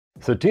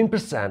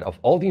13% of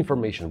all the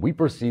information we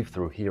perceive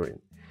through hearing.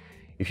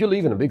 If you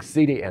live in a big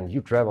city and you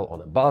travel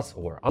on a bus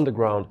or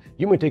underground,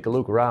 you may take a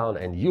look around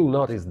and you'll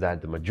notice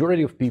that the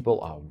majority of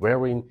people are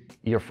wearing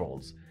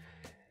earphones.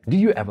 Do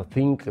you ever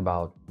think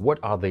about what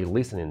are they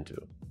listening to?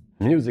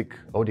 Music,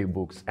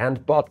 audiobooks,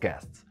 and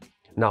podcasts.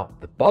 Now,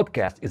 the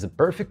podcast is a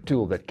perfect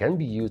tool that can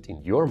be used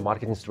in your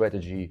marketing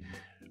strategy,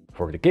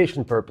 for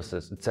education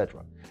purposes,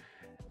 etc.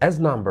 As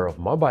number of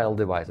mobile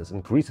devices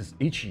increases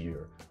each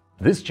year,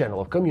 this channel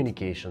of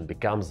communication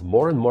becomes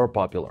more and more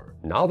popular.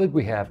 Now that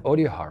we have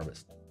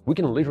AudioHarvest, we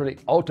can literally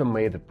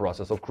automate the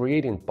process of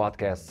creating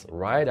podcasts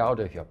right out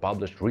of your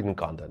published written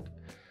content.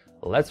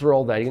 Let's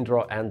roll that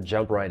intro and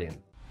jump right in.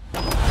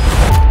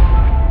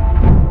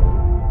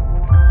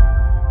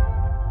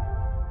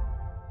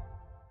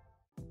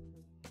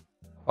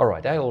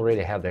 Alright, I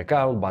already have the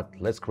account, but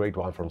let's create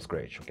one from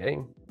scratch, okay?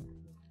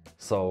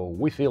 So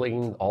we fill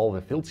in all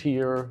the fields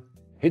here,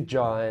 hit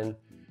join,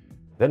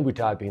 then we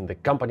type in the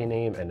company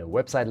name and a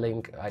website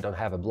link. I don't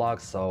have a blog,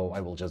 so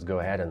I will just go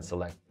ahead and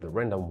select the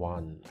random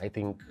one. I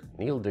think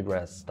Neil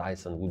deGrasse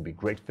Tyson would be a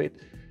great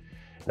fit.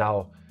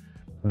 Now,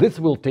 this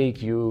will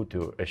take you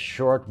to a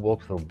short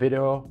walkthrough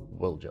video.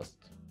 We'll just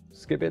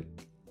skip it.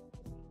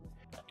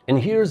 And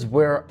here's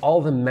where all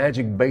the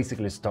magic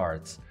basically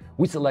starts.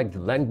 We select the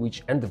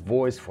language and the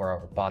voice for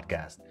our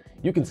podcast.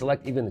 You can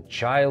select even a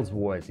child's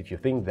voice if you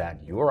think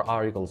that your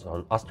articles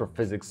on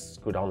astrophysics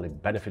could only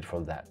benefit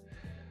from that.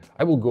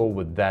 I will go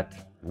with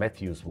that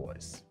Matthew's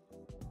voice.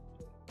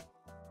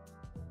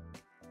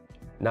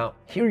 Now,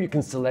 here you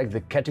can select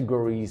the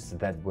categories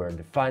that were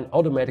defined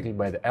automatically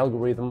by the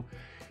algorithm.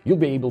 You'll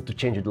be able to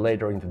change it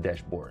later in the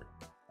dashboard.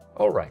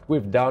 Alright,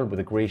 we're done with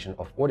the creation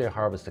of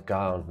AudioHarvest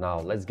account. Now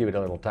let's give it a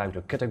little time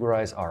to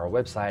categorize our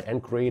website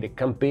and create a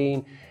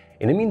campaign.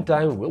 In the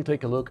meantime, we'll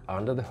take a look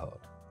under the hood.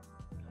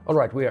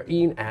 Alright, we are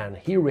in, and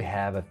here we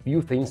have a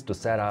few things to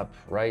set up,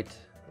 right?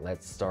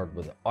 Let's start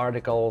with the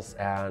articles,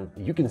 and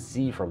you can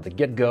see from the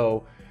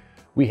get-go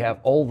we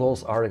have all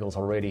those articles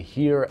already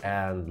here,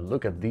 and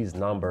look at these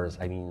numbers.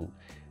 I mean,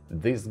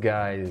 this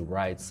guy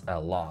writes a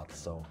lot,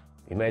 so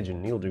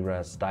imagine Neil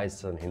deGrasse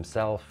Tyson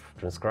himself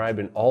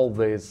transcribing all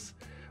this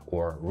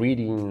or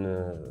reading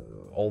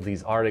all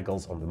these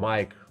articles on the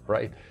mic,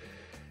 right?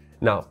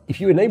 Now,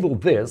 if you enable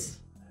this,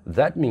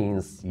 that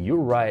means you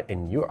write a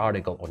new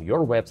article on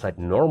your website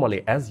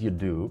normally as you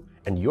do,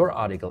 and your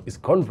article is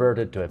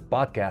converted to a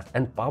podcast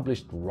and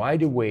published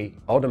right away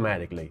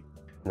automatically.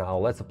 Now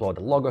let's upload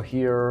a logo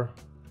here,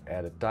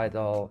 add a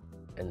title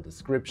and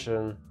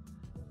description.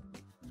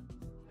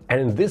 And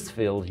in this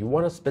field, you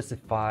want to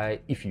specify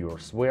if you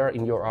swear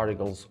in your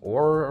articles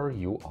or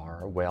you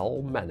are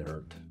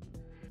well-mannered.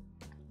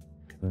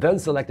 Then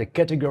select a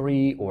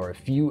category or a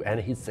few and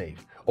hit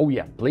save. Oh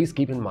yeah, please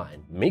keep in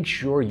mind, make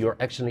sure you're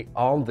actually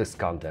on this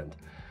content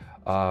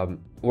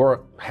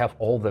or have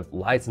all the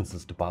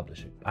licenses to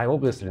publish it. I'm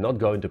obviously not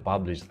going to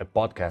publish a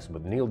podcast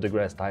with Neil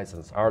deGrasse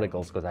Tyson's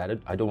articles because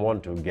I don't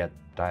want to get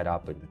tied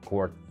up in the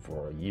court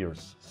for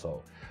years.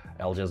 So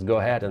I'll just go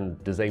ahead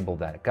and disable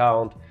that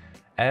account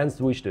and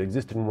switch to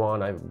existing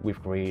one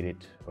we've created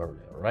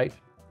earlier, right?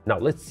 Now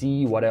let's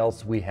see what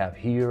else we have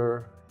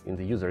here in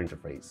the user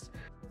interface.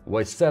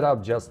 Was set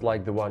up just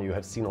like the one you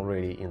have seen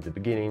already in the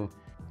beginning,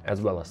 as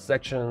well as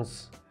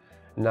sections.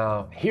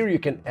 Now here you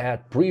can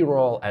add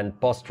pre-roll and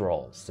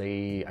post-roll.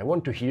 Say I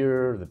want to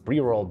hear the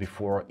pre-roll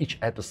before each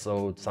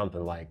episode,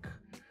 something like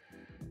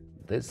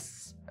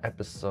this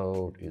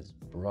episode is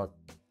brought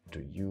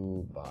to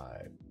you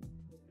by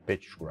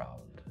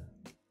PitchGround,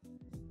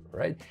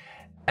 right?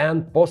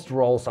 And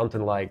post-roll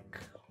something like,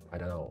 I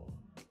don't know,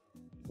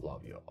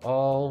 love you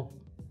all,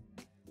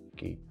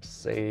 keep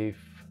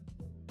safe,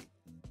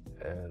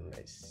 and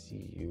I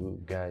see you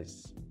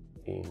guys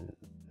in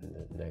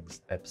the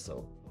next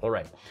episode.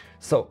 Alright,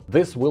 so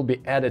this will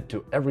be added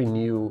to every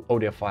new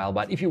audio file,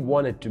 but if you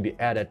want it to be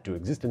added to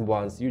existing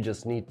ones, you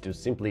just need to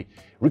simply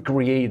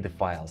recreate the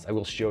files. I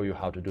will show you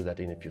how to do that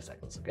in a few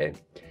seconds, okay?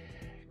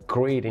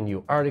 Create a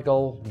new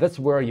article. That's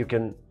where you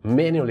can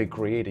manually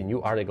create a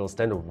new article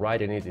instead of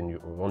writing it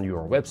on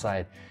your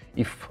website.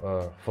 If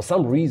for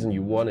some reason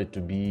you want it to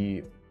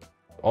be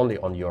only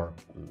on your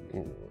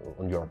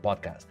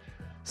podcast.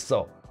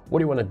 So what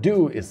you want to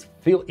do is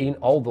fill in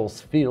all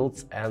those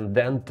fields and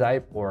then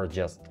type or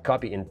just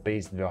copy and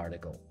paste the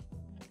article.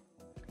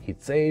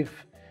 Hit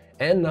save,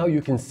 and now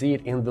you can see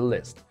it in the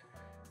list.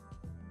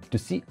 To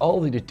see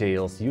all the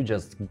details, you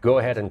just go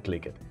ahead and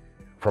click it.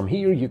 From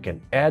here you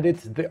can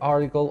edit the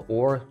article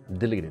or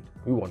delete it.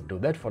 We won't do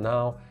that for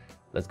now.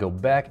 Let's go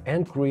back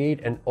and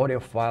create an audio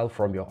file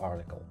from your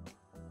article.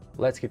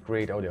 Let's hit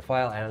create audio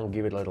file and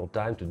give it a little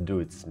time to do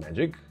its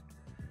magic.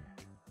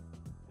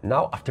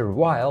 Now, after a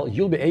while,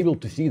 you'll be able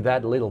to see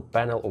that little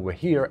panel over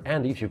here,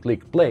 and if you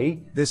click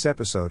play... This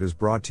episode is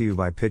brought to you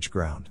by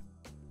PitchGround.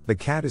 The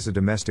cat is a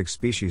domestic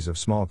species of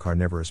small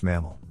carnivorous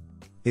mammal.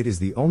 It is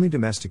the only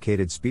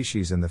domesticated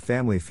species in the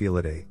family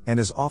Felidae, and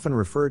is often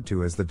referred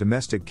to as the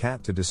domestic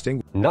cat to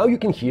distinguish... Now you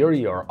can hear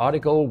your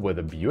article with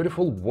a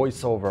beautiful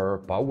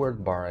voiceover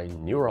powered by a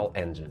neural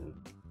engine.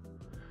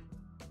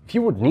 If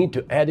you would need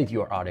to edit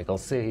your article,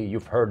 say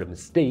you've heard a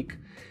mistake,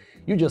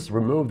 you just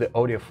remove the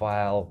audio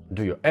file,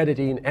 do your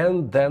editing,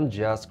 and then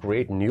just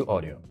create new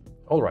audio.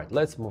 All right,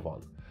 let's move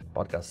on.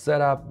 Podcast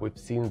setup, we've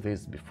seen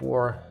this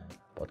before.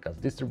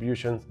 Podcast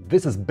distribution.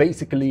 This is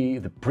basically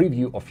the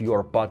preview of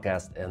your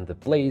podcast and the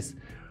place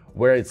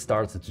where it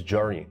starts its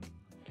journey.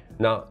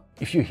 Now,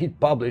 if you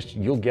hit publish,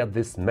 you'll get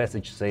this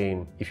message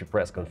saying, if you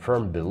press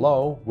confirm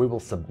below, we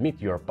will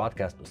submit your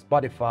podcast to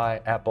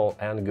Spotify, Apple,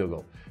 and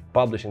Google.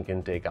 Publishing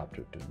can take up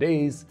to 2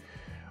 days.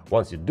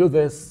 Once you do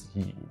this,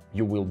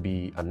 you will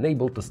be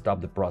unable to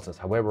stop the process.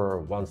 However,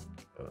 once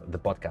the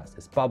podcast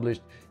is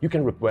published, you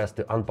can request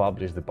to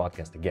unpublish the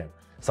podcast again.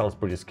 Sounds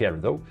pretty scary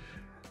though.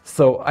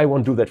 So I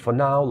won't do that for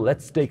now.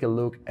 Let's take a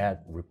look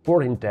at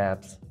reporting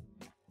tabs,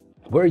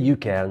 where you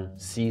can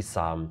see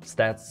some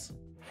stats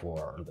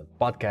for the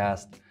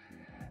podcast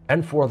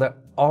and for the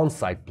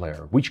on-site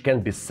player, which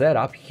can be set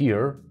up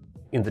here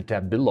in the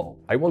tab below.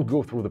 I won't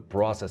go through the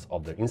process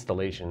of the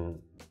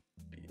installation.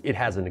 It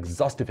has an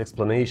exhaustive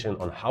explanation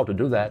on how to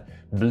do that.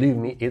 Believe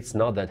me, it's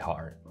not that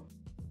hard.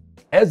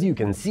 As you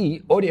can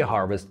see,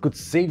 AudioHarvest could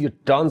save you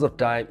tons of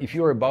time if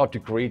you're about to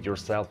create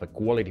yourself a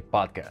quality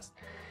podcast.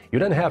 You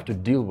don't have to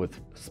deal with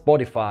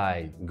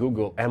Spotify,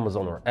 Google,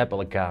 Amazon, or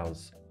Apple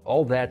accounts.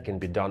 All that can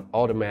be done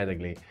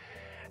automatically.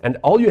 And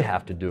all you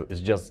have to do is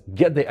just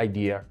get the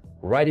idea,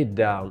 write it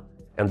down,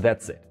 and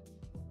that's it.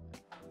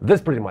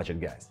 That's pretty much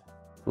it, guys.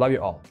 Love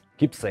you all,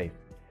 keep safe,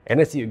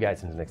 and I see you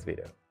guys in the next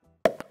video.